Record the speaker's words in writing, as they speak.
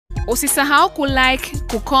Usisahau kulike,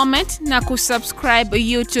 kucomment na kusubscribe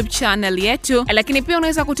YouTube channel yetu, lakini pia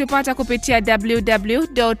unaweza kutupata kupitia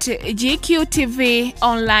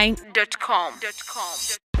www.gqtvonline.com. Get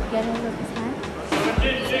over this hand.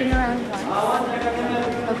 Spin around once.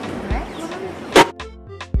 Okay, right?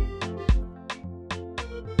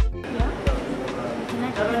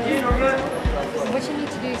 Yeah. What you need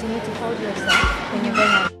to do is you need to hold yourself when you're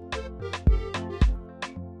going on.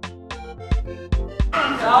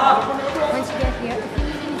 Once you get here, if you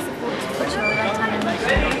need any support, put your right hand on your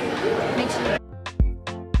shoulder. Make sure.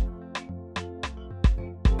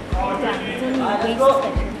 Yeah, it's only waist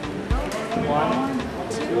section. 1,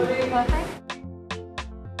 2, perfect.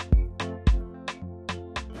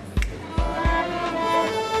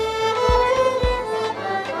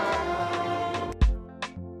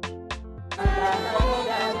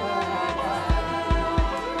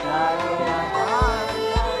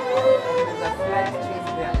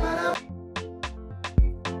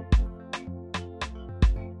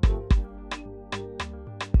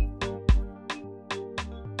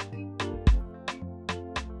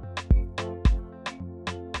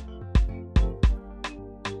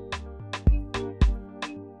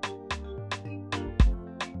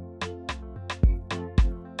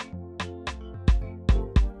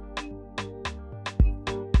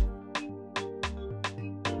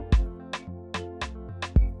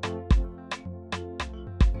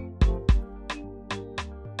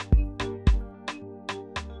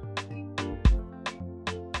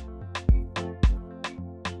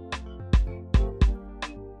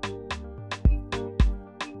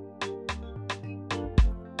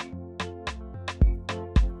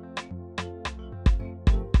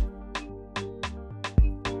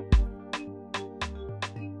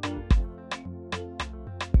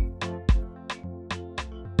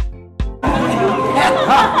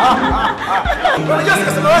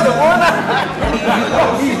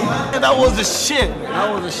 That was the shit. That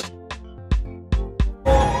was the shit.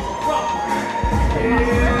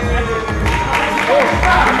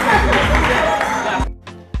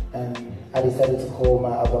 And I decided to call my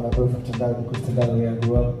album My Boy from Tandale because Tandale, where I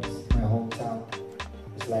grew up, is my hometown.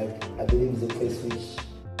 It's like, I believe it's a place which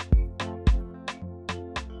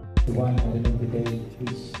the one at the end of the day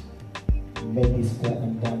which made this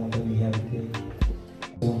platinum diamond that we have today.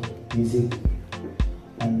 So, music,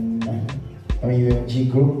 and I mean, you're a G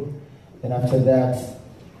group. Then after that,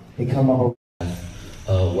 they come up.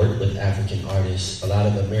 Work with African artists. A lot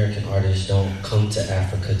of American artists don't come to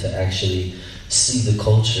Africa to actually see the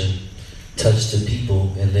culture, touch the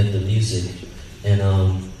people, and live the music. And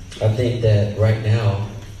I think that right now,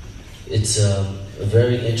 it's a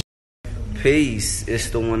very interesting. Peace, it's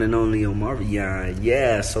the one and only Omarion.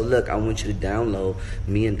 Yeah, so look, I want you to download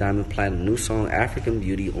me and Diamond Platnumz new song African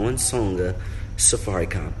Beauty on Songa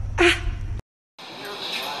Safaricom.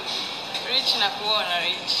 Rich na kuona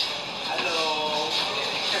Rich. Hello.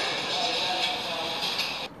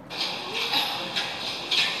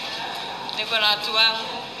 Niko na watu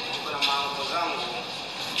wangu. Niko na mambo zangu.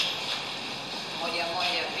 Moja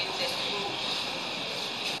moja business group.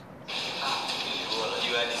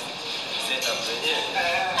 You are this setup zenyewe.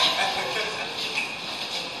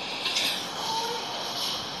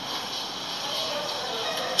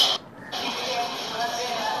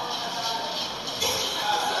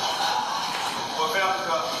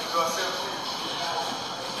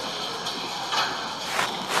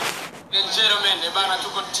 Gentlemen, bana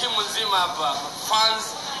tuko timu nzima hapa,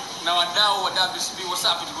 fans na wadau wa WCB. What's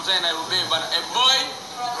up? Tukutane Nairobi bana. Boy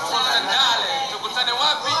from Tandale. Tukutane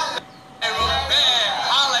wapi? Nairobi.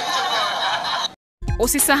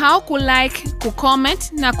 Usisahau kulike,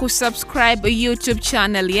 kucomment na kusubscribe YouTube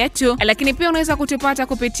channel yetu, lakini pia unaweza kutupata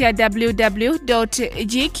kupitia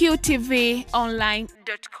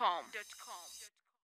www.gqtvonline.com.